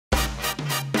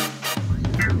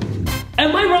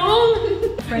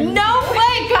friends. No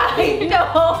way, guys!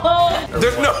 No!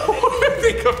 There's no way.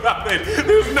 Think about it.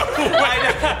 There's no way.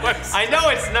 I know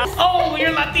it's not. Oh,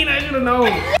 you're Latina, I should've known.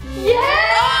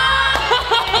 Yeah!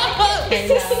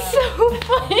 This is so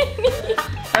funny.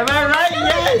 Am I right?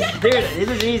 Yes! Dude, this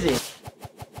is easy.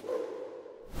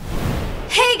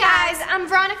 Hey guys, I'm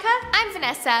Veronica. I'm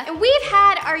Vanessa. And we've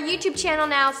had our YouTube channel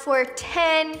now for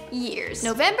 10 years.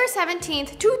 November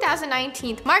 17th,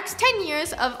 2019 marks 10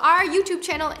 years of our YouTube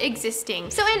channel existing.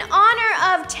 So in honor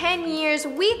of 10 years,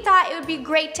 we thought it would be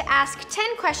great to ask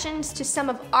 10 questions to some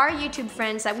of our YouTube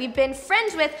friends that we've been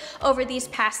friends with over these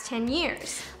past 10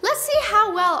 years. Let's see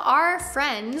how well our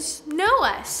friends know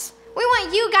us. We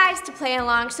want you guys to play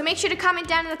along, so make sure to comment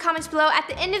down in the comments below at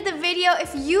the end of the video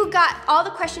if you got all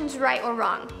the questions right or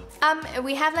wrong.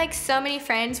 We have like so many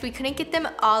friends, we couldn't get them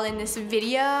all in this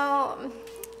video.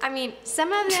 I mean,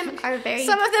 some of them are busy,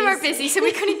 so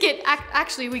we couldn't get,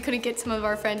 actually we couldn't get some of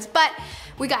our friends, but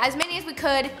we got as many as we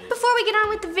could. Before we get on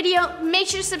with the video, make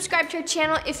sure to subscribe to our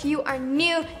channel if you are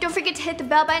new. Don't forget to hit the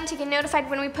bell button to get notified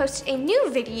when we post a new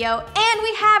video, and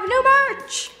we have new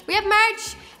merch. We have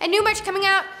merch, and new merch coming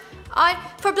out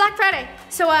for Black Friday.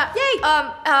 So yay!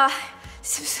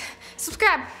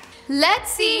 Subscribe.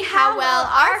 Let's see how well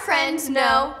our friends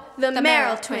know the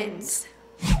Merrell twins.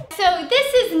 So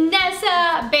this is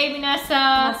Nessa, baby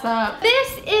Nessa. What's up?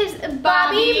 This is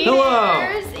Bobby.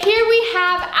 Hello. Here we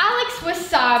have Alex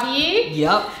Wasabi.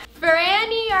 Yup.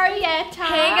 Franny Arietta.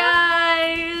 Hey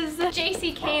guys.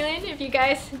 JC Kalen, if you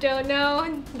guys don't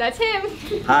know, that's him.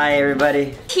 Hi,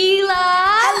 everybody. Tila.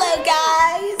 Hello,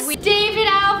 guys. David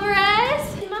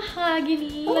Alvarez.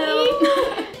 Mahogany. Hello.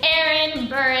 Aaron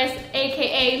Burris,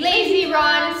 aka Lazy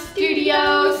Ron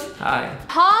Studios. Hi.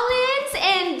 Collins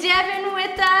and Devin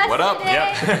with us. What up? Today.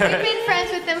 Yep. We've been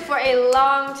friends with them for a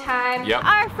long time. Yep.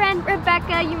 Our friend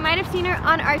Rebecca, you might have seen her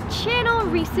on our channel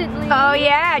recently. Oh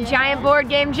yeah, giant board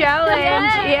game challenge.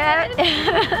 Yeah.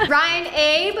 Ryan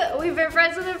Abe, we've been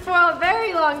friends with him for a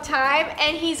very long time,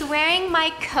 and he's wearing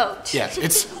my coat. Yes,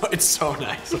 it's so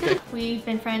nice. Okay. We've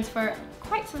been friends for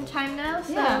quite some time now,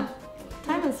 so. Yeah.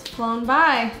 Time has flown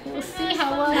by. We'll see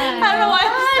how well. I don't know why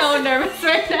I'm so nervous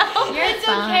right now. It's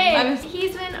okay.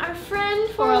 He's been our friend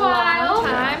for a long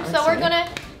time, so we're gonna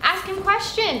ask him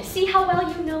questions. See how well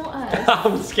you know us.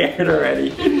 I'm scared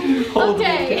already.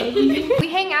 Okay. We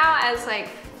hang out as like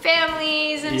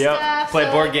families and stuff. Play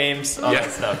so board games, all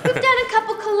that stuff. We've done a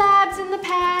couple collabs in the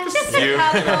past. Just a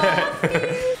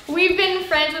couple. We've been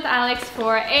friends with Alex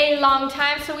for a long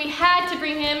time, so we had to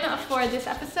bring him for this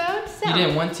episode. So. You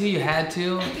didn't want to, you had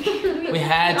to. We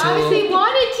had to. Obviously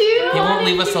wanted to. He won't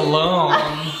leave us alone.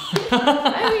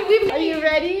 I mean, are you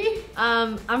ready?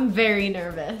 I'm very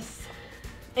nervous.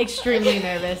 Extremely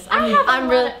nervous.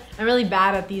 I'm really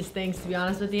bad at these things, to be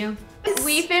honest with you.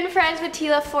 We've been friends with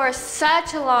Tila for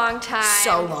such a long time.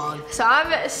 So long. So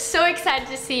I'm so excited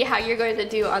to see how you're going to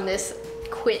do on this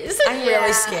quiz. I'm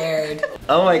really scared.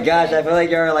 Oh my gosh, I feel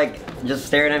like you're like just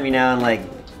staring at me now and like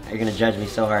you're gonna judge me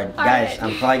so hard. Guys, right.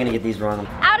 I'm probably gonna get these wrong.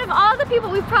 Out of all the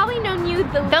people, we've probably known you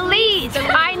the least.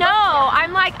 I know.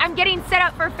 I'm getting set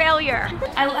up for failure.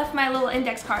 I left my little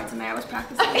index cards in there. I was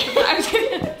practicing.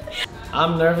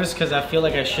 I'm nervous because I feel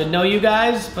like I should know you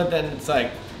guys, but then it's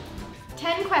like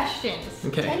 10 questions.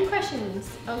 Okay. 10 questions,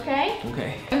 okay?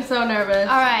 Okay. I'm so nervous.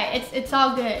 All right, it's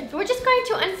all good. We're just going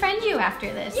to unfriend you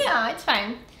after this. Yeah, it's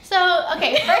fine. So,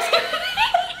 okay, first.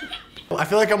 I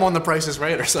feel like I'm on The Price is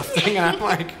Right or something, and I'm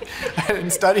like, I didn't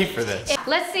study for this.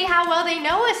 Let's see how well they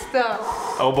know us, though.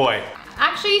 Oh boy.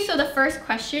 Actually, so the first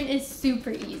question is super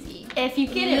easy. If you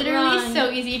get it Literally wrong, so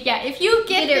easy. Yeah, if you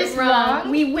get this wrong,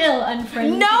 we will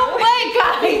unfriend you. no way,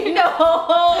 guys.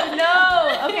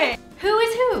 No. Okay. Who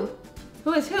is who?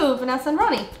 Who is who? Vanessa and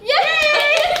Ronnie.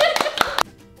 Yay!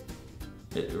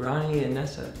 Ronnie and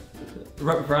Nessa.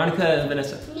 Veronica and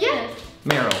Vanessa. Yeah.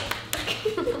 Merrell.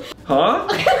 Huh?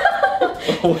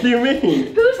 What do you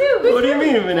mean? Who's who? What do you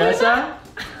mean, Vanessa?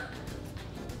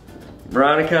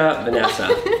 Veronica, Vanessa.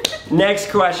 Next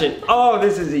question. Oh,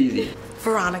 this is easy.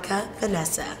 Veronica,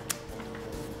 Vanessa.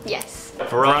 Yes.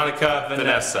 Veronica,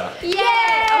 Vanessa. Yay!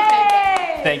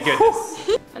 Okay. Thank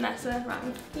goodness. Vanessa,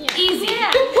 Ronnie. Yeah. Easy.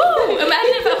 Yeah. Woo!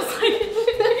 Imagine if I was like,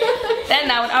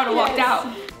 then I would have walked out.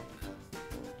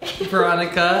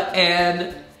 Veronica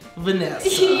and Vanessa.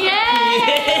 Yay!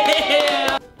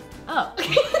 Yeah. Oh.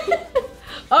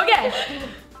 Okay.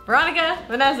 Veronica,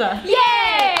 Vanessa.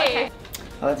 Yay!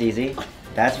 Oh, that's easy.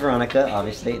 That's Veronica,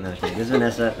 obviously. No, this is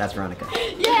Vanessa. That's Veronica.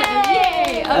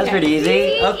 Yay! That's pretty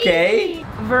easy. Okay.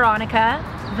 Veronica,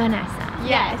 Vanessa.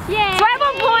 Yes. Yay. So I have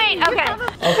 1 point. Okay.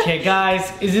 Okay,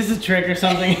 guys, is this a trick or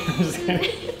something? I'm just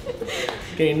kidding.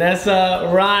 Okay, Nessa,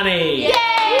 Ronnie.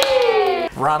 Yay!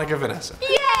 Veronica, Vanessa.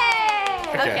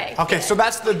 Yay! Okay, so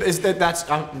that's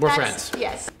we're friends.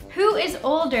 Yes. Who is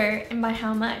older and by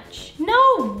how much?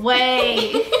 No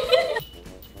way.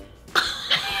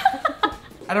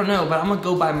 I don't know, but I'm gonna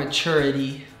go by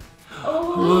maturity.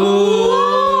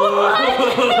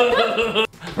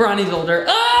 Ronnie's older.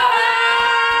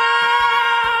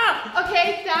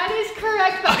 Okay, that is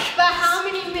correct, but how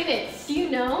many minutes? Do you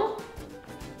know?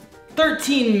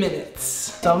 13 minutes.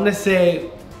 So I'm gonna say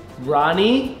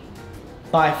Ronnie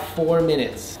by 4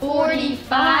 minutes.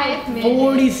 45 minutes.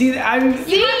 40, see, You had it.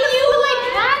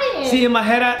 see in my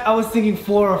head I was thinking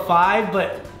 4 or 5,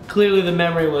 but clearly the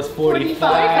memory was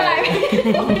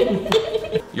 45.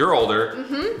 You're older,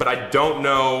 but I don't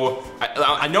know.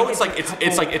 I know it's like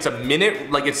it's a minute,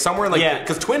 like it's somewhere like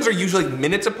because twins are usually like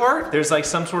minutes apart. There's like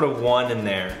some sort of 1 in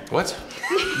there. What?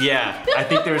 Yeah, I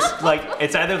think there's like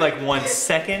it's either like 1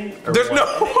 second or There's no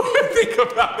think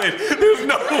about it. There's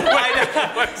no way.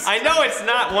 I know it's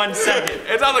not 1 second.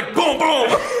 It's not like boom boom.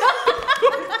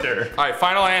 All right,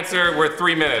 final answer. We're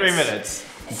 3 minutes. 3 minutes.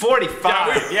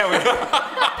 45. Yeah, we're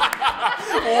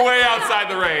way outside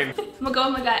the range. I'm gonna go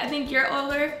with my gut. I think you're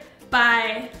older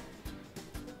by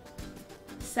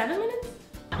 7 minutes?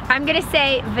 I'm gonna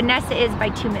say Vanessa is by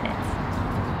 2 minutes.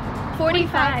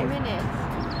 45 minutes.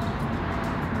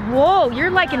 Whoa, you're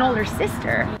like an older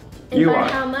sister. And You by are.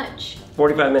 how much?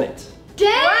 45 minutes.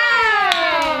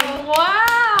 Damn!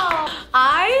 Wow.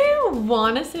 I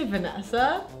wanna say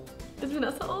Vanessa. Is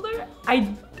Vanessa older?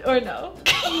 Or no?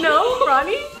 No,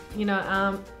 Ronnie? You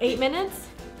know, 8 minutes?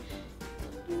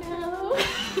 No.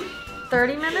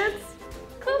 30 minutes?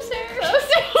 Closer.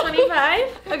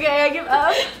 25? Okay, I give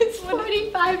up. It's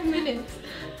 45 minutes.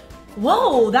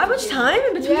 Whoa, that much time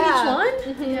in between Yeah. each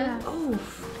one? Yeah. Oh.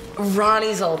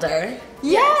 Ronnie's older.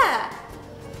 Yeah.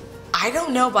 I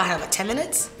don't know by how much, 10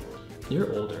 minutes?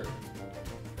 You're older.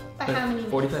 By how many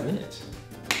minutes? 45 minutes.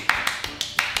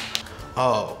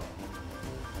 Oh.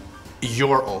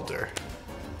 You're older.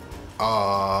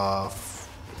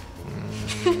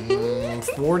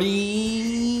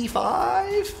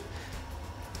 45?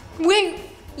 Wait.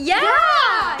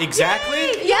 Yeah.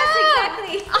 Exactly? Yes,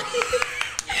 exactly.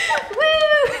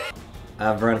 Woo.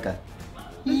 Veronica.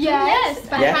 Yes.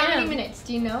 By Yeah. how many minutes?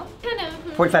 Do you know? Kind of.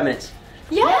 45 minutes.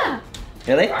 Yeah.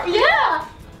 Really? Yeah.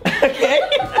 Okay.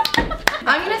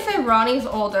 I'm gonna say Ronnie's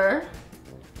older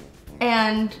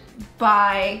and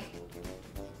by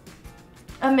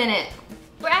a minute.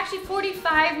 We're actually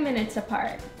 45 minutes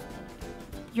apart.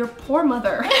 Your poor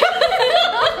mother.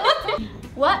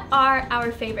 What are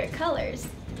our favorite colors?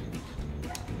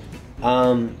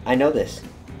 I know this.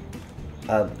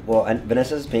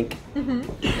 Vanessa's pink.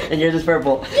 And yours is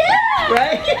purple. Yeah!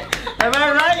 Right? Am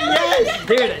I right? Yes!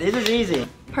 Dude, this is easy.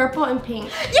 Purple and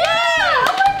pink. Yeah!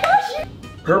 Oh my gosh!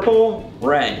 Purple,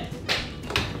 red.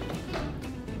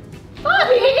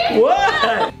 Bobby!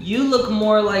 What? You look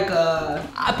more like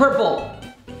purple.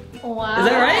 Wow. Is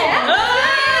that right?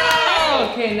 Oh!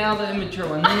 Okay, now the immature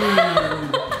one.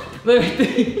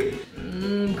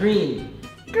 Green.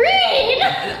 Green!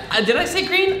 Did I say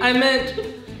green? I meant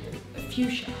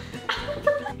fuchsia.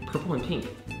 Purple and pink.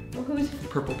 Well, who's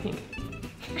Purple, pink.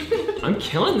 I'm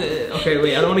killing it. Okay,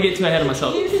 wait, I don't want to get too ahead of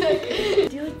myself. Do you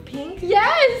like pink?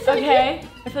 Yes! Okay.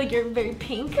 I feel like you're very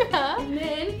pink. And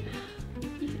then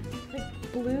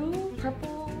Like blue,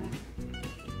 purple.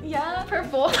 Yeah,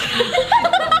 purple.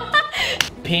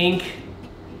 Pink,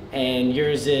 and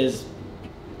yours is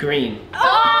green.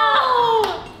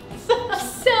 Oh!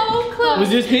 So close.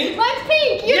 Was yours pink? Mine's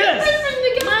pink. You're Yes. the person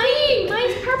that got pink.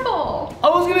 Mine's purple. I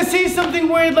was gonna say something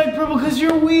weird like purple because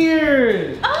you're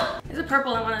weird. Is it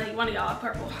purple and one of y'all are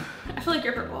purple? I feel like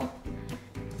you're purple.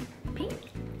 Pink?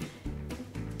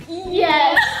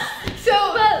 Yes.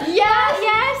 So,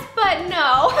 yes, but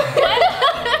no.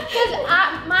 Because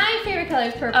my favorite color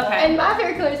is purple. Okay. And my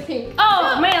favorite color is pink.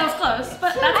 Oh man, that was close,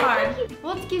 but that's hard.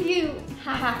 Well, let's give you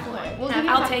half point. We'll give you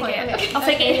I'll half take point. it. Okay. I'll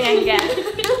take anything I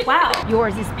can get. Wow.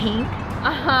 Yours is pink.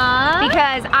 Uh-huh.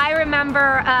 Because I remember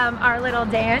our little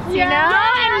dance, you know?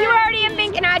 And you were already in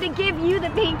pink and I had to give you the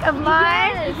pink of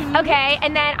mine. Yes. Okay,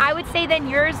 and then I would say then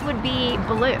yours would be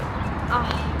blue. Oh,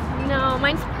 no,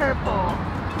 mine's purple.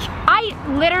 I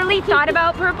literally thought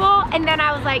about purple and then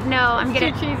I was like, no, I'm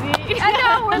gonna. Too cheesy. I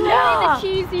know, we're literally the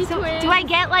cheesy So twins. do I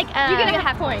get like a. You get a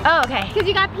half point. Oh, okay. Because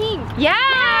you got pink.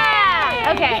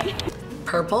 Yeah! Okay.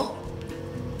 Purple?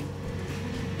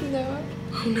 No.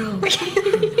 Oh no. Do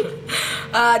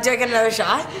I get another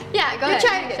shot? Yeah, go ahead.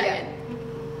 Try it again.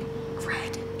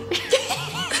 Red.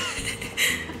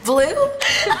 Blue?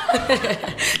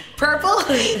 Purple?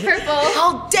 Purple.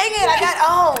 Oh dang it, I got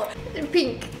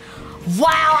Pink.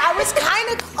 Wow, I was kind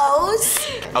of close.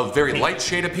 A very light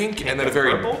shade of pink, and then a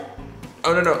very. Purple?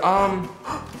 Oh no.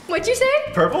 What'd you say?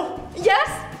 Purple? Yes.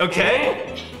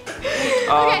 Okay.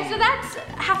 Okay, so that's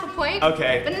half a point.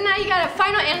 Okay. But then now you got a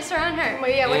final answer on her. Well,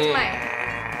 yeah, what's mine?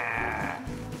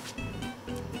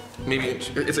 Maybe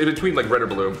it's in between like red or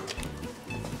blue.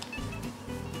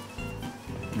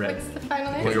 Red. What's the final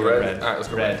Wanna answer? go red? All right, let's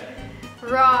go red.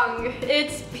 Wrong.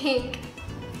 It's pink.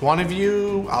 One of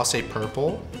you, I'll say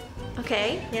purple.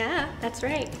 Okay, yeah, that's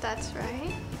right. That's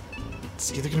right.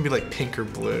 It's either gonna be like pink or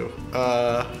blue.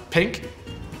 Pink?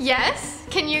 Yes.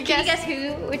 Can you guess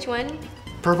who? Which one?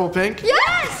 Purple, pink?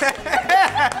 Yes!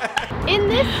 In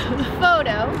this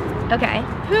photo, Okay.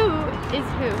 who is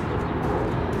who?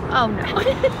 Oh no.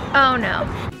 Oh no.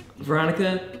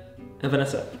 Veronica and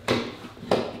Vanessa.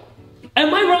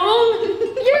 Am I wrong?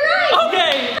 You're right!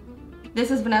 Okay.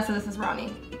 This is Vanessa, this is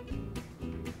Ronnie.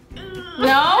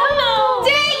 No?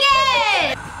 Dang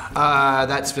it!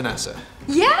 That's Vanessa.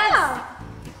 Yeah!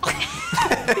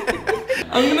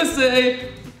 I'm gonna say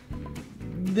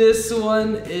this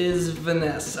one is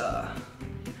Vanessa.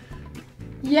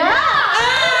 Yeah!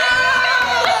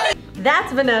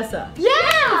 That's Vanessa.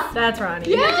 Yeah! That's Ronnie.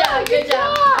 Yeah, good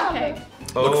job. Okay.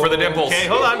 Look for the dimples. Okay,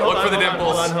 hold on. Look for the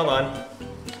dimples. Hold on.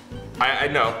 I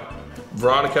know.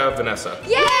 Veronica, Vanessa.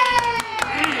 Yay!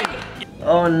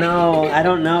 Oh no, I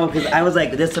don't know, because I was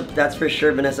like, that's for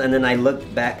sure Vanessa, and then I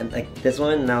looked back at like this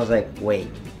one, and I was like, wait,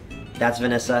 that's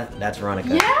Vanessa, that's Veronica.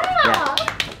 Yeah!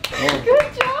 Yeah.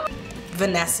 Good job.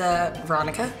 Vanessa,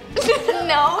 Veronica.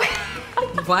 No.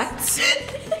 What?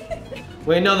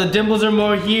 Wait, no, the dimples are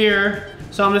more here.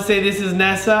 So I'm gonna say this is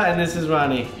Nessa and this is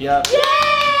Ronnie. Yep. Yay!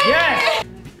 Yes!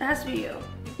 That has to be you.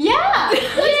 Yeah!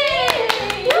 Yay!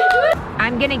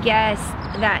 I'm gonna guess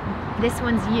that this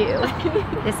one's you,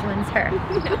 this one's her.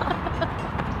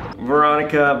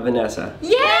 Veronica, Vanessa.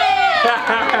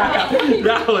 Yeah!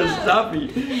 That was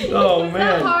toughy. Oh Is man.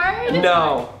 that hard?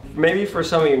 No, maybe for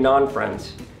some of your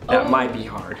non-friends, that might be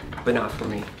hard, but not for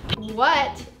me.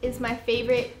 What is my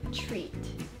favorite treat?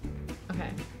 Okay.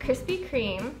 Krispy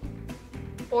Kreme,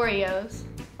 Oreos,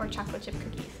 or chocolate chip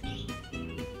cookies?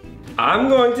 I'm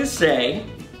going to say,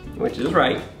 which is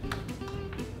right,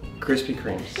 Krispy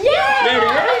Kremes. Yeah! There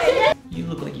it is. You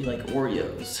look like you like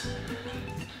Oreos.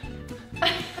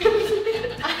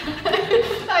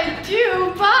 I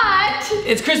do, but...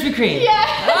 It's Krispy Kreme. Yeah!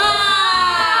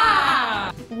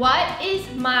 Ah! What is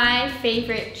my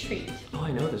favorite treat? Oh,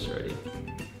 I know this already.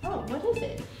 Oh, what is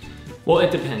it? Well,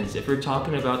 it depends. If we're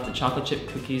talking about the chocolate chip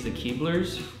cookies, the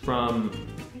Keeblers from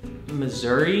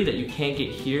Missouri that you can't get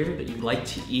here, that you like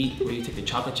to eat, where you take the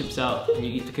chocolate chips out and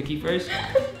you eat the cookie first.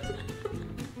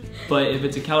 But if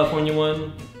it's a California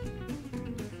one,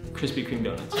 Krispy Kreme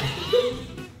donuts.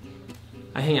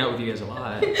 I hang out with you guys a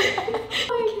lot.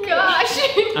 Oh my gosh.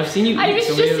 I've seen you I eat was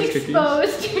so many of just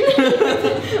those cookies.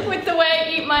 exposed with the way I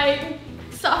eat my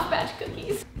soft batch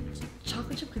cookies.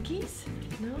 Chocolate chip cookies?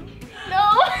 No. No.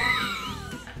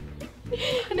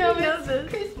 No, know it's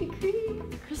this. Krispy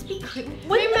Kreme. Krispy Kreme.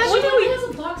 What When do do we? has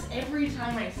a box every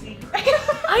time I see her?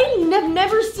 I've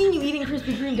never seen you eating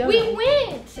Krispy Kreme donuts. We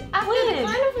went after the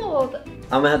carnival.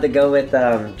 I'm gonna have to go with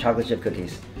chocolate chip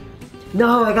cookies.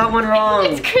 No, I got one wrong.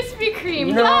 It's Krispy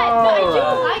Kreme, No. but I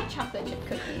do like chocolate chip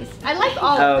cookies. I like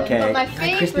all of them, but my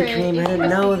favorite Krispy Kreme, I didn't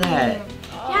know that.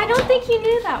 Yeah, I don't think you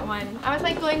knew that one. I was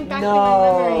like going back to my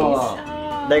No.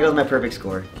 memories. There goes my perfect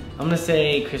score. I'm gonna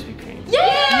say Krispy Kreme.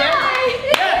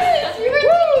 Yes!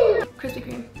 Woo! Krispy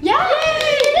Kreme. Yay!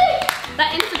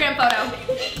 That Instagram photo.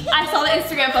 I saw the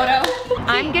Instagram photo.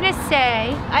 I'm gonna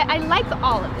say, I like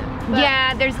all of them. but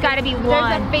yeah, there's gotta be There's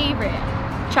one. a favorite.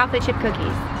 Chocolate chip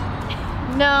cookies.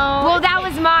 No. Well, that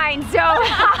was mine, so.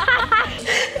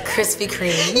 Krispy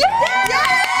Kreme.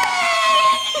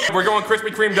 We're going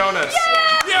Krispy Kreme donuts.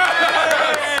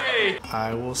 Yay!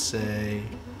 I will say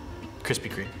Krispy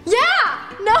Kreme.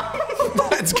 Yeah! No!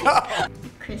 Let's go.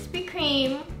 Krispy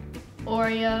Kreme,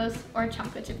 Oreos, or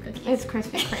chocolate chip cookies? It's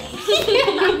Krispy Kreme.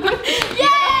 Yay!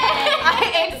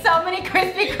 I ate so many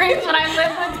Krispy Kremes when I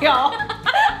lived with y'all.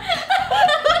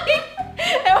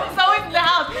 It was always in the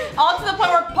house, all to the point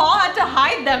where Paul had to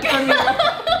hide them from me.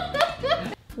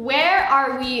 Where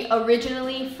are we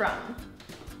originally from?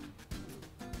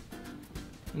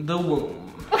 The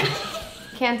womb.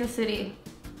 Kansas City,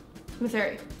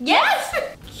 Missouri. Yes!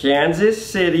 Kansas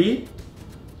City.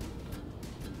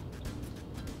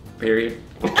 Period.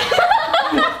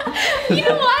 You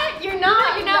know what? You're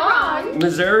not wrong.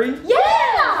 Missouri?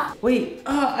 Yeah! Wait,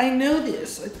 I know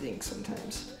this, I think,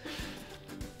 sometimes.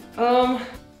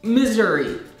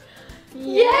 Missouri.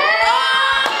 Yeah!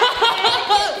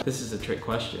 This is a trick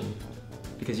question.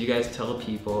 because you guys tell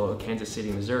people Kansas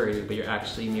City, Missouri, but you're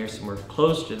actually near somewhere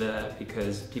close to that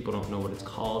because people don't know what it's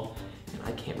called. And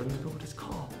I can't remember what it's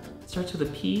called. It starts with a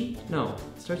P? No.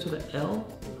 It starts with an L?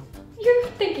 You're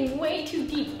thinking way too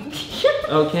deep.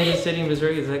 Oh, Kansas City,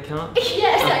 Missouri, does that count?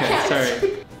 Yes, that counts.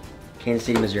 Sorry. Kansas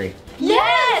City, Missouri.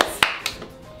 Yes!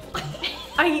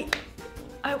 I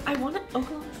want to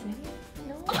Oklahoma City.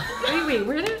 No. Wait,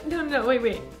 where did? No,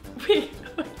 wait.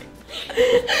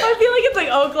 I feel like it's like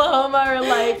Oklahoma or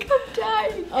like. I'm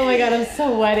dying. Oh my god, I'm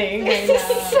sweating right This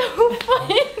now. is so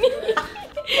funny.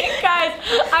 Guys,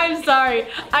 I'm sorry.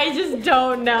 I just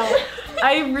don't know.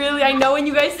 I know when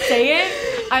you guys say it,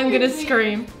 I'm gonna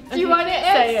scream. Do you want to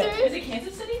answer? Is it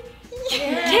Kansas City?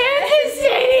 Yeah. Kansas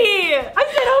City! I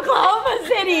said Oklahoma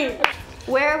City!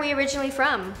 Where are we originally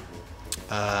from?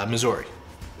 Missouri.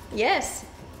 Yes.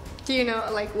 Do you know,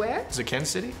 like, where? Is it Kansas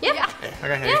City? Yep. Yeah.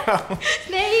 Okay, here you go.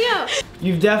 There you go.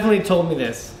 You've definitely told me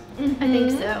this. I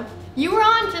think so. You were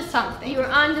on to something. You were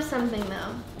on to something,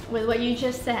 though, with what you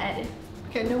just said.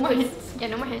 Okay, no more hints. Yeah,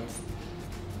 no more hints.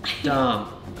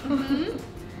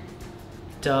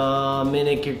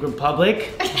 Dominican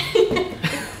Republic.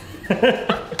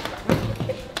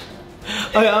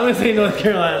 Okay, I'm gonna say North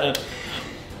Carolina.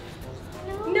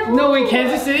 No, wait,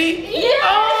 Kansas City? Yes!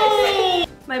 Oh!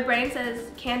 My brain says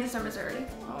Kansas or Missouri.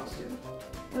 Oh, shoot.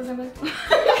 What does that mean?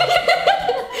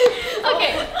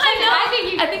 Okay,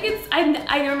 I think it's,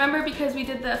 I remember because we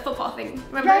did the football thing.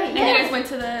 Remember? Right, and yes. you guys went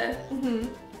to the,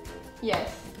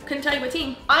 Yes. couldn't tell you what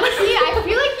team. Honestly, I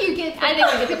feel like you get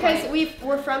the point because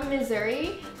we're from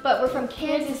Missouri, but we're from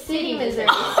Kansas City, Missouri.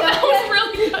 Oh, that was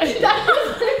really good. That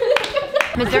was really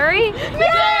good. Missouri?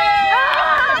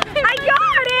 Ah, I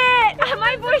got it!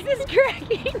 My voice is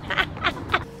cracking.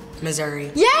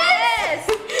 Missouri. Yes!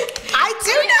 I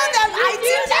do know them. I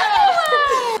do know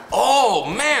them. Oh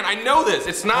man, I know this.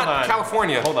 It's not Hold on.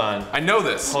 California. Hold on. I know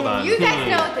this. Hold on. You guys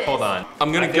know this. Hold on.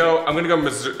 I'm gonna go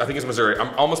Missouri. I think it's Missouri.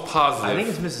 I'm almost positive. I think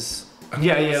it's Mrs. I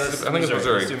think it's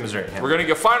Missouri. Let's do Missouri. Yeah. We're gonna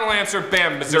get final answer.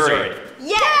 Bam, Missouri.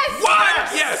 Yes!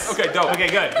 What? Yes. Okay, dope. Okay,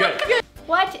 good.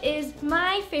 What is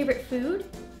my favorite food?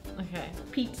 Okay.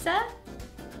 Pizza,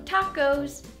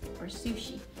 tacos, or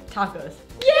sushi? Tacos.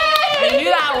 Yay! I knew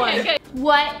that one. Okay.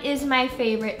 What is my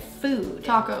favorite food?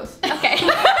 Tacos. Okay.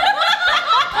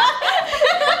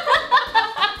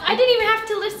 I didn't even have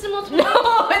to list them multiple.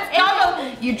 No, it's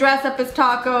tacos. You dress up as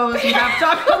tacos, you have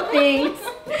taco things.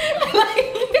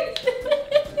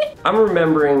 I'm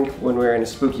remembering when we were in a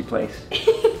spooky place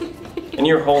and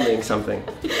you're holding something.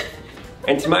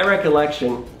 And to my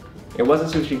recollection, it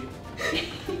wasn't sushi.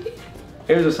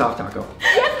 It was a soft taco.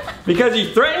 Because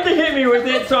you threatened to hit me with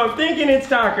it, so I'm thinking it's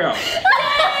taco.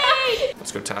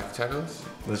 Let's go tacos.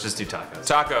 Let's just do tacos.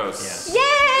 Tacos.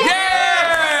 Yay!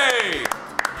 Yay!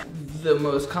 The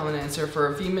most common answer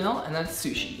for a female, and that's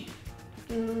sushi.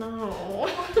 No.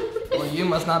 Well, you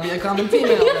must not be a common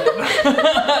female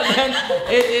then.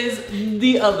 It is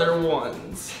the other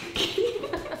ones.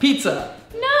 Pizza.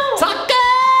 No. Taco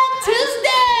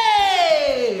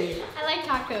Tuesday! I like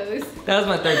tacos. That was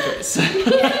my third choice.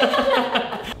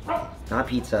 Not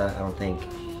pizza, I don't think.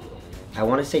 I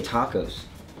want to say tacos.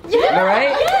 Yeah. Am I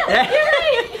right? Yeah, you're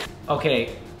right.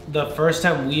 Okay, the first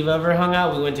time we've ever hung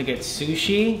out, we went to get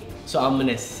sushi. So I'm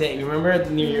gonna say, remember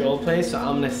near your old place? So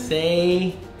I'm gonna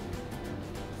say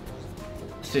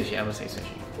sushi. I'm gonna say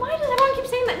sushi. Why does everyone keep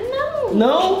saying that? No.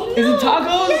 No? Is it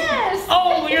tacos? Yes.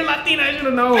 Oh, you're Latina. I should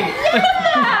have known.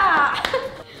 Yeah.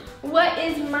 What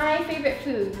is my favorite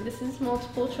food? This is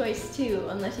multiple choice too,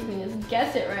 unless you can just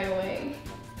guess it right away.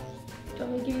 Do you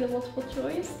want me to give you the multiple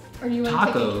choice? Or do you want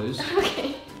Tacos. to take it?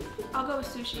 Okay. I'll go with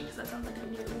sushi because that sounds like a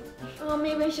new. Oh,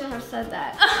 maybe I shouldn't have said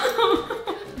that.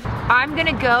 I'm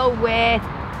gonna go with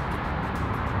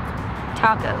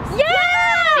tacos.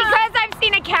 Yeah! Because I've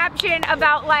seen a caption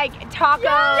about like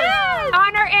tacos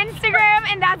on our Instagram,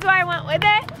 and that's why I went with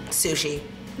it. Sushi.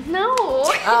 No.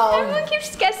 Everyone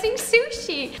keeps guessing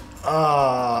sushi.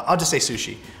 I'll just say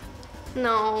sushi.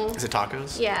 No. Is it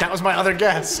tacos? Yeah. That was my other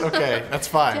guess. Okay, that's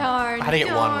fine. Darn. I had to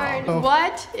get one wrong.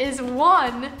 What is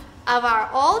one of our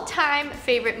all-time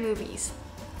favorite movies?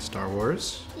 Star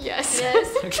Wars? Yes.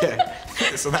 Yes. Okay,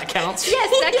 so that counts? Yes,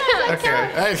 that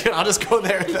counts. Okay, I'll just go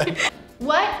there then.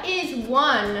 What is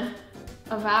one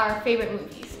of our favorite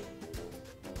movies?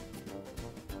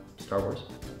 Star Wars.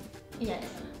 Yes.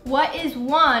 What is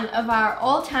one of our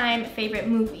all-time favorite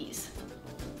movies?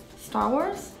 Star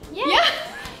Wars? Yeah.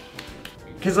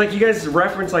 Cause like you guys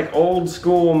reference like old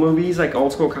school movies, like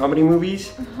old school comedy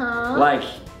movies. Uh-huh. Like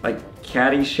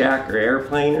Caddyshack or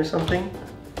Airplane or something.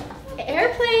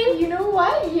 Airplane, you know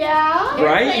what? Yeah.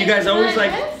 Right? You guys always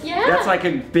like, Yeah. that's like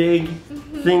a big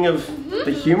thing of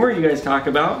the humor you guys talk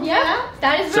about. Yeah,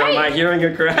 that is So right. am I hearing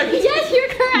it correct? Yes, you're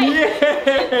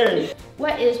correct. Yay!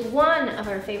 What is one of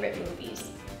our favorite movies?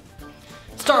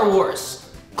 Star Wars.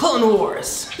 Clone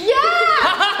Wars. Yeah!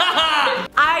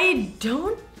 I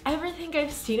don't ever think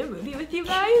I've seen a movie with you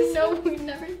guys. No, we've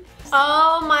never.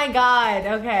 Oh my god.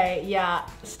 Okay, yeah.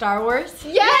 Star Wars?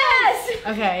 Yes!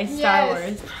 Okay, Star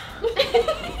Yes. Wars.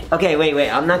 Okay, wait.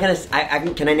 I'm not gonna.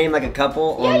 can I name like a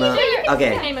couple? Yeah, on you the, can. You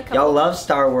okay. can name a couple. Y'all love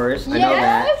Star Wars. I know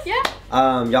that.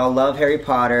 Yeah. Y'all love Harry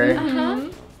Potter.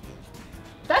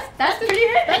 That's pretty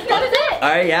good. That's it. All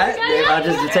right, yeah. I'll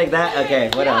just take that. Okay,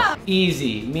 what else?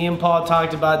 Easy. Me and Paul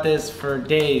talked about this for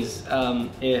days.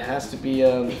 It has to be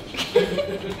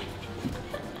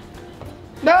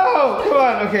No, come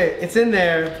on. Okay, it's in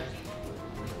there.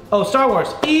 Oh, Star Wars.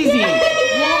 Easy. What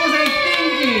was I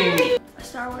thinking?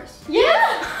 Star Wars. Yeah.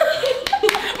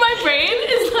 My brain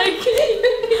is like,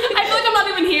 I feel like I'm not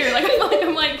even here. Like I feel like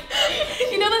I'm like,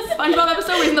 you know that SpongeBob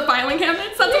episode where he's in the filing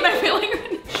cabinets? That's what I feel like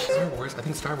right now. Star Wars? I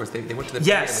think Star Wars. They went to the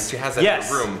Yes. and she has that in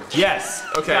her room. Yes.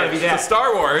 It's Okay, gotta be that. so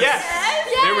Star Wars. Yes.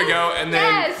 There we go. And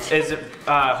then Is it?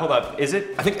 Hold up. Is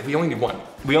it? I think we only need one.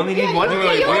 We only need one. There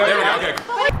we go. Okay.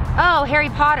 Oh, Harry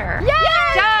Potter. Yeah.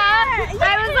 Duh.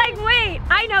 I was like, wait,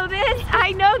 I know this.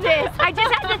 I know this. I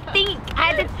just had to think.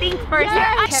 I had to think for a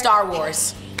second. Star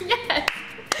Wars.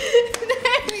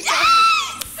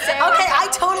 Yes. Okay, I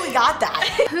totally got that.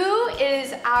 Who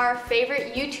is our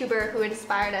favorite YouTuber who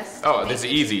inspired us? Oh, to this is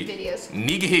make easy. Videos.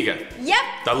 Nigahiga. Yep.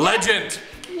 The legend.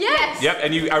 Yes. Yep,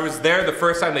 and I was there the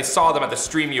first time they saw them at the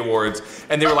Streamy Awards,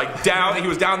 and they were like down, and he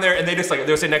was down there, and they just like,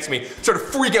 they were sitting next to me, sort of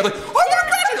freaking out, like, oh my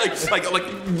gosh, like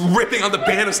ripping on the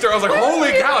banister. I was like,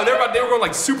 holy cow, and they were going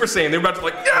like Super Saiyan. They were about to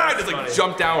like, yeah, just like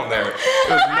jump down there. It was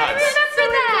nuts. I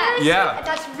remember that. Yeah.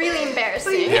 That's really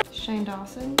embarrassing. Yeah. Shane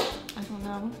Dawson? I don't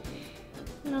know.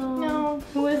 No.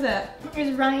 Who is it?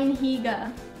 It's Ryan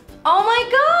Higa. Oh my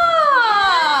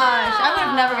gosh! I would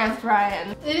have never guessed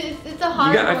Ryan. It's a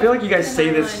hard one. I feel like you guys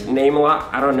say this name a lot.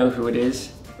 I don't know who it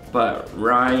is, but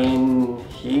Ryan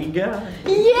Higa?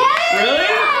 Yeah! Really?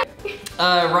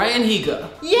 Ryan Higa.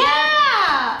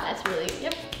 Yeah! That's really,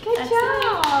 yep. Good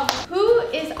job. Who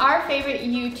is our favorite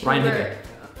YouTuber? Ryan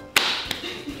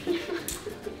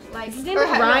Like, His name is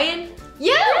Ryan?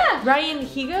 Yeah! Ryan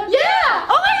Higa? Yeah!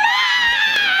 Oh my god!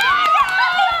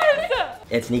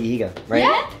 It's Nigahiga, right?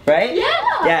 Yeah. Right? Yeah.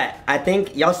 Yeah, I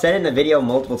think y'all said it in the video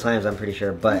multiple times, I'm pretty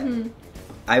sure, but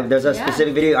there's a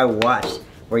specific video I watched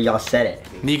where y'all said it.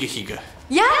 Nigahiga.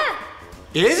 Yeah!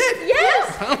 Is it?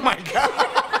 Yes! Oh my god.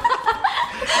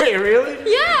 Wait, really?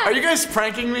 Yeah! Are you guys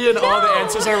pranking me and all the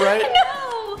answers are right?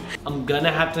 No! I'm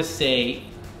gonna have to say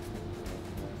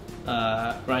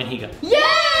Ryan Higa.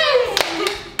 Yes!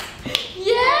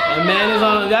 Yeah! My man is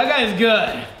on. That guy's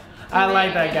good. I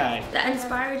like that guy. That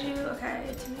inspired you? Okay,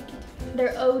 to make it.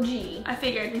 They're OG. I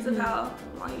figured because of how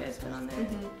long you guys been on there.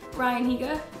 Ryan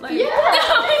Higa? Like, Yeah!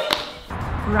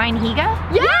 Ryan Higa?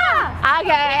 Yeah!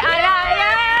 Okay, I got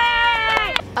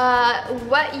it.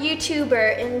 What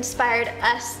YouTuber inspired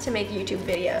us to make YouTube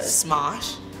videos?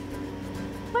 Smosh.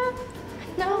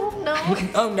 No.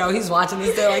 Oh no, he's watching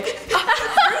this. They're like,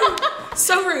 rude.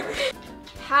 So rude.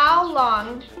 How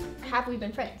long have we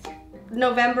been friends?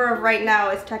 November of right now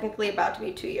is technically about to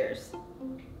be 2 years.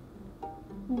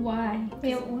 Why?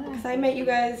 Because I met you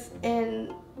guys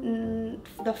in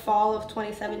the fall of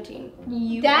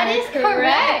 2017. That is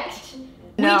correct.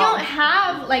 No. We don't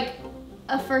have like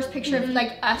a first picture of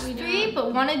like us three,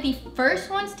 but one of the first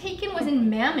ones taken was in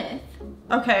Mammoth.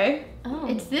 Okay. Oh.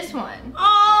 It's this one.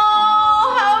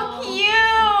 Oh, how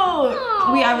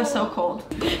cute! I was so cold.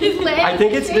 I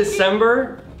think it's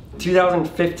December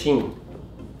 2015.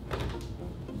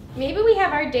 Maybe we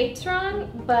have our dates wrong,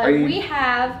 but Are you- we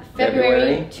have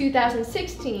February? February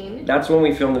 2016. That's when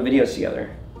we filmed the videos together.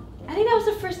 I think that was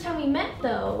the first time we met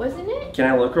though, wasn't it? Can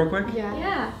I look real quick?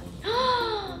 Yeah.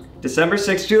 December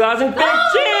 6, 2015!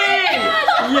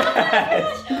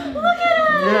 Yes! Look at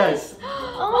us! Yes.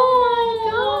 Oh my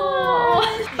god!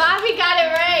 Bobby got it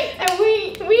right, and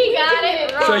we got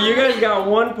it wrong. So you guys got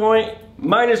 1 point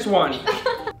minus 1.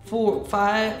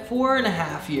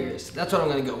 4.5 years. That's what I'm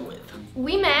gonna go with.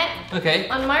 We met Okay.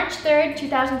 on March 3rd,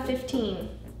 2015.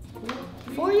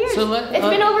 4 years. So let- it's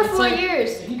been over it's 4 like-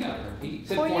 years. You got her. He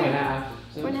said 4 4 and a years. half.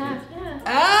 4.5, yeah.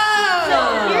 Oh! So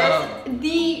here's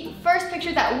the first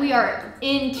picture that we are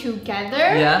in together.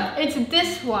 Yeah. It's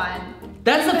this one.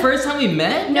 That's the first time we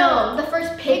met? No, the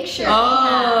first picture.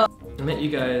 Oh. I met you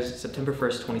guys September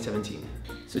 1st, 2017.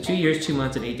 So 2 years, 2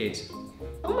 months, and 8 days.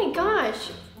 Oh my gosh.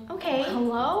 Okay.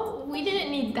 Hello? We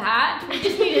didn't need that. We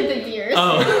just needed the years.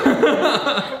 Oh.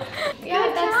 Yeah,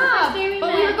 that's the first day we met.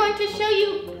 But we were going to show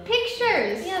you pictures.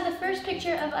 years. Yeah, the first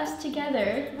picture of us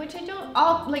together, which I don't,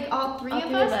 all three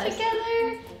of us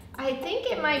together. I think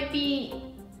it might be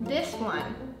this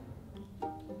one.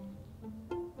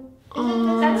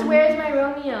 That's Where's My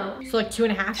Romeo. So like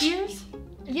 2.5 years?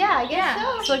 Yeah, I guess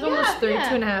so. It's like almost 3,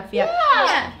 2.5,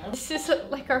 yeah. This is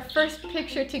like our first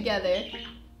picture together.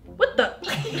 What the?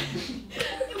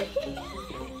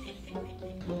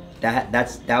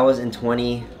 That was in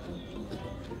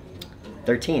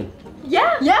 2013.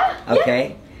 Yeah. Yeah.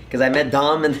 Okay. Because I met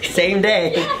Dom in the same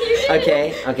day. Yeah, you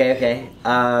did. Okay.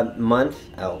 Month.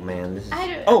 Oh man, this is.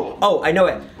 Oh, I know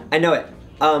it.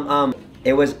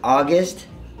 It was August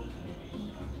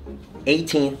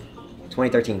 18th,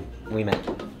 2013. We met.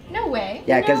 No way.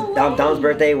 Yeah, because Dom's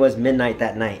birthday was midnight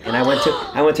that night, and I went to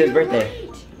his birthday. Right.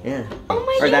 Yeah. Oh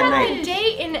my or that God, night. the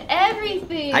date and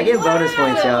everything. I get bonus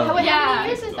points, yo. How many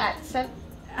years is that?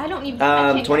 I don't even.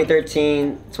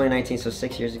 2013, 2019, so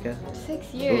 6 years ago.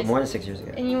 6 years. More than 6 years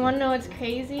ago. And you want to know what's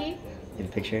crazy? In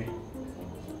the picture.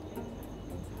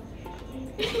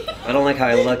 I don't like how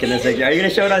I look in this picture. Are you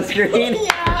gonna show it on screen?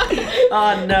 Yeah.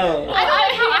 Oh no. I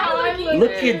don't know how I'm looking.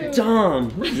 Look at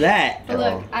Dom. Who's that? But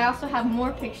look, I also have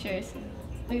more pictures.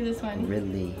 Look at this one.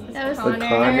 Ridley. That was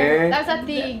Connor. That was at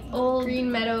the old Green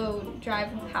Meadow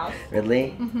Drive house.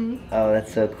 Ridley? Oh,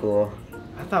 that's so cool.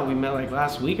 I thought we met like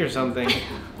last week or something.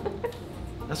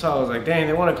 That's why I was like, dang,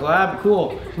 they want to collab?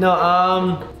 Cool.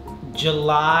 No,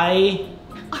 July.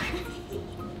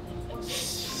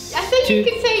 I think you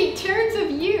could say turns of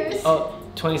years. Oh,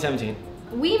 2017.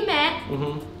 We met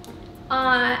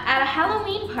at a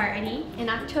Halloween party in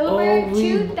October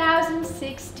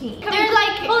 2016. They're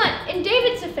like, hold on, in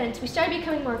David's defense, we started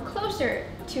becoming more closer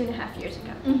 2.5 years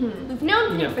ago. We've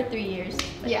known him for 3 years.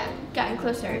 But gotten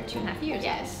closer 2.5 years.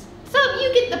 Yes. So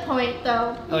you get the point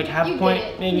though. Like half you point,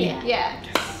 get it. maybe? Yeah.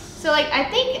 So like, I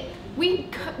think we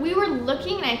were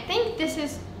looking, and I think this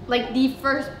is like the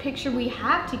first picture we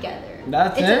have together.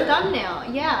 That's it's it? a thumbnail,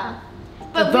 yeah.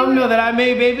 The thumbnail that I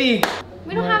made, baby.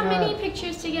 We don't have many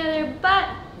pictures together, but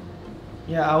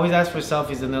yeah, I always ask for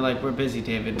selfies, and they're like, "We're busy,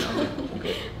 David." And I was like,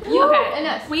 okay.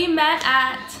 Okay, we met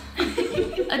at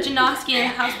a Janoskian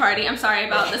house party. I'm sorry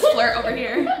about this flirt over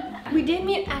here. We did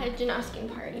meet at a Janoskian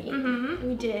party.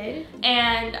 We did.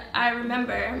 And I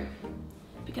remember,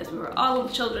 because we were all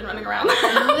of children running around.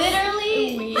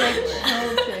 Literally, like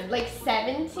children. Like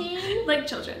 17? Like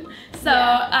children. So,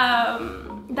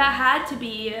 that had to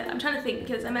be, I'm trying to think,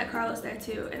 because I met Carlos there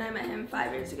too, and I met him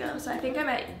 5 years ago. So I think I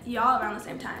met y'all around the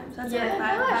same time. So that's like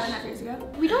 5.5 years ago.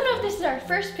 We don't know if this is our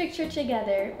first picture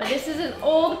together, but this is an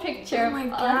old picture of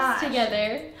us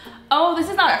together. Oh, this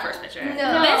is not our first picture.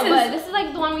 No, this is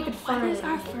like the one we could find. What is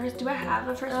our first? Do I have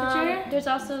a first picture? There's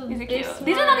also These are cute.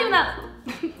 These are not even that.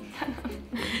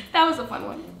 That was a fun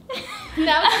one.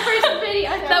 That was the first video.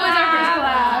 That was our first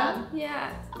collab.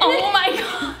 Yeah. Oh my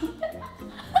god.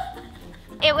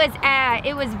 It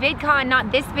was VidCon,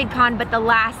 not this VidCon, but the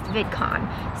last VidCon.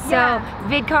 So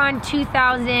VidCon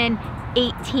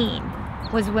 2018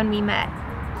 was when we met.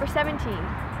 Or 17.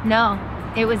 No,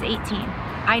 it was 18.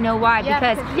 I know why,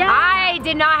 because I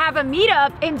did not have a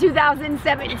meetup in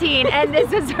 2017, and this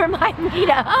was for my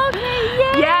meetup.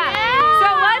 Okay, yeah. So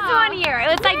it was 1 year. It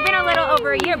was like been a little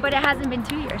over a year, but it hasn't been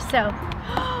 2 years, so.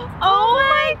 Oh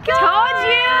my god! Told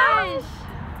you!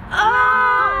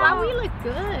 Oh! Wow, we look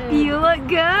good. You look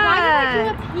good. Why did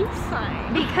I do a peace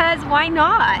sign? Because why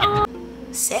not?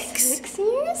 6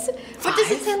 years? What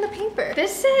does it say on the paper?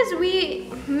 This says we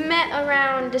met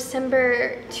around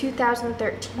December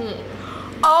 2013.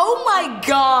 Oh my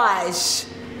gosh.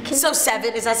 So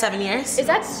 7, is that 7 years? Is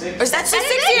that 6? Or is that 6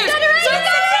 years?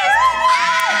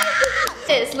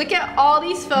 Right. Look at all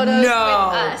these photos with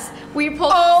us. We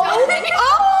pulled oh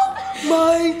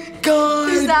my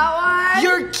god. Is that one?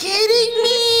 You're kidding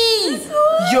me.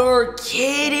 You're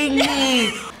kidding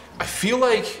me. I feel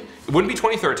like it wouldn't be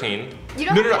 2013. You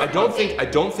don't No. I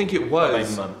don't think it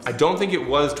was. I don't think it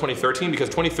was 2013 because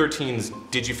 2013's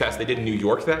DigiFest they did in New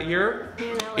York that year.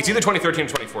 It's either 2013 or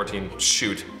 2014.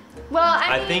 Shoot. Well,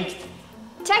 I think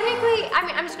technically,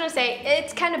 I'm just gonna say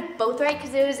it's kind of both right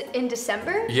because it was in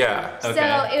December. Yeah. So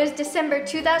it was December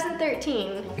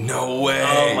 2013. No way.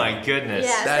 Oh my goodness.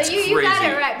 Yeah. That's so you got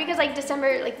it right because like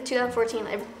December 2014.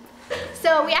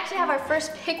 So we actually have our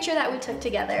first picture that we took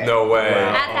together. No way.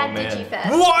 At that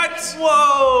DigiFest. What?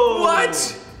 Whoa.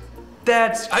 What?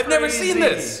 That's I've never seen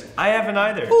this. I haven't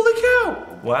either. Holy cow.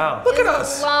 Wow. Look at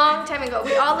us. A long time ago.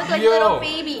 We all look like little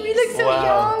babies. We look so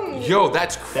young. Yo,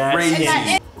 that's crazy.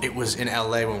 It was in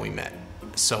LA when we met.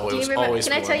 so Do it was you remember? always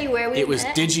Can I tell you where we It was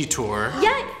met? Digitour.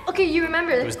 Yeah. Okay, you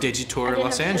remember. It was Digitour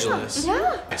Los Angeles.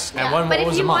 Yeah. Yes. Yeah. And what But if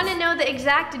was you the want month? to know the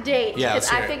exact date, Yeah, because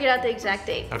let's I hear it. figured out the exact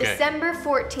date. Okay. December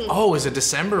 14th. Oh, it was a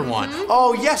December one.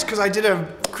 Oh yes, because I did a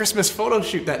Christmas photo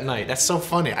shoot that night. That's so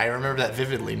funny. I remember that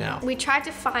vividly now. We tried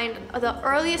to find the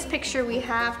earliest picture we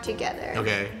have together.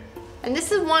 Okay. And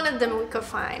this is one of them we could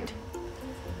find.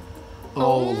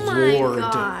 Oh, my Lord.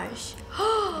 gosh.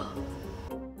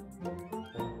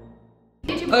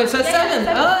 Oh, it says 7.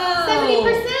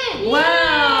 Oh. 70%. Wow. You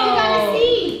gotta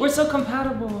see. We're so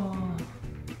compatible.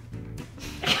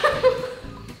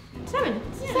 7. 7,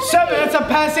 that's a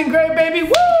passing grade, baby.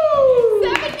 Woo!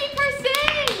 70%.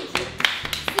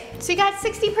 So you got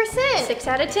 60%. 6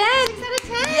 out of 10. 6 out of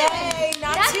 10. Yay,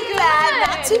 not That's too good. bad,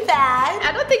 not too bad.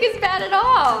 I don't think it's bad at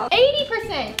all.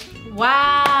 80%.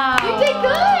 Wow. You did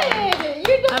good.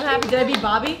 You're I'm happy. Did I beat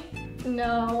Bobby?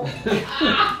 No.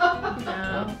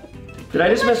 No. Did I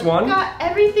just miss one? Got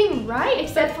everything right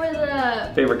except for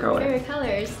the Favorite color. favorite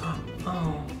colors.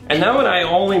 Oh. And that one I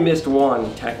only missed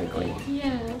one, technically.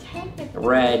 Yeah, technically.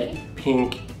 Red,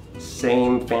 pink,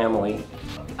 same family.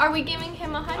 Are we giving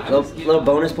him 100? Little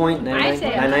bonus point, I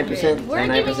say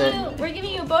 99%. We're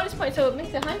giving you a bonus point, so it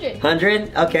makes 100.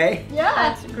 100? Okay. Yeah,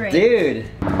 that's great. Dude.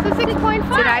 So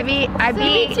 6.5. Did I beat? I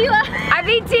beat Tila. I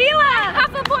beat Tila.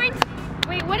 Half a point.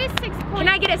 Wait, what is 6 points? Can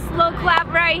I get a slow clap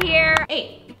right here?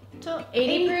 8. So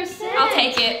 80%. I'll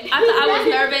take it. I was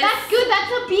nervous. That's good.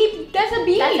 That's a B. That's a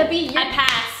B. That's a B. I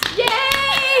passed.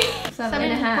 Yay!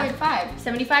 7.5. 75%.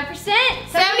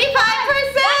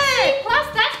 75%. Plus,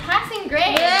 that's passing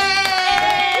grade.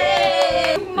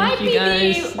 Yay! You might be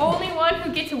the only one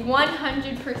who gets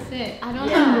 100%. I don't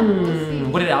know. We'll see.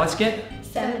 What did Alex get?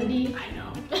 70. I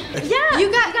know. Yeah. You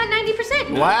got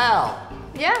 90%. Wow.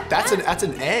 Yeah. That's an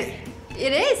A.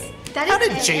 It is. That How is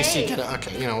did an JC A. get it?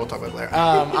 Okay, we'll talk about it later.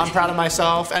 I'm proud of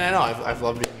myself, and I know I've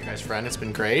loved being your guys' friend. It's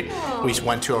been great. Aww. We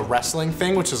went to a wrestling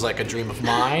thing, which is like a dream of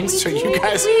mine. So you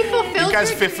guys fulfilled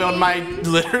fulfilled my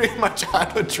literally my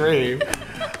childhood dream.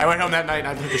 I went home that night and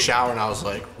I took a shower and I was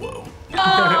like, whoa.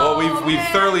 Well, we've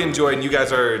thoroughly enjoyed, and you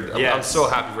guys are. Yes. I'm so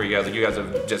happy for you guys. Like, you guys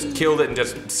have just killed it, and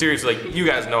just seriously, like, you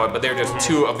guys know it, but they're just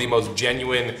two of the most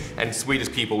genuine and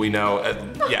sweetest people we know.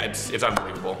 Yeah, it's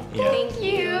unbelievable. Yeah. Thank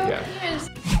you. Yeah.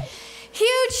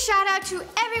 Huge shout out to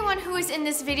everyone who is in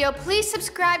this video. Please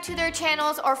subscribe to their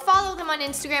channels or follow them on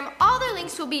Instagram. All their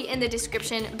links will be in the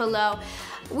description below.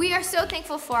 We are so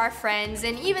thankful for our friends,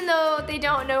 and even though they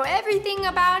don't know everything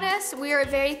about us, we are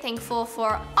very thankful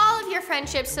for all of your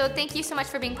friendships, so thank you so much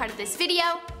for being part of this video.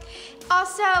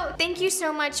 Also, thank you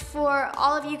so much for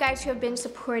all of you guys who have been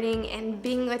supporting and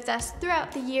being with us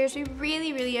throughout the years. We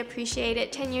really, really appreciate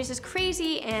it. 10 years is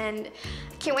crazy, and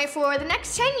can't wait for the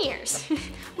next 10 years.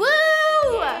 Woo!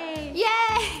 Yay!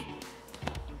 Yay!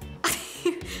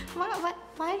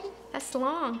 Why? That's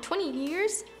long. 20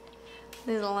 years?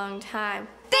 This is a long time.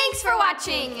 Thanks for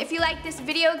watching! If you like this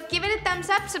video, give it a thumbs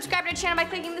up. Subscribe to our channel by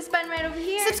clicking this button right over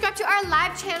here. Subscribe to our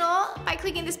live channel by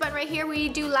clicking this button right here. We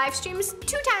do live streams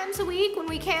 2 times a week when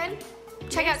we can.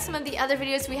 Check out some of the other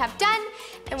videos we have done.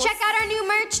 And check out our new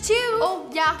merch too. Oh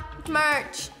yeah,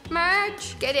 merch.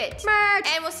 Merch. Get it. Merch.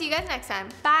 And we'll see you guys next time.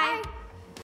 Bye.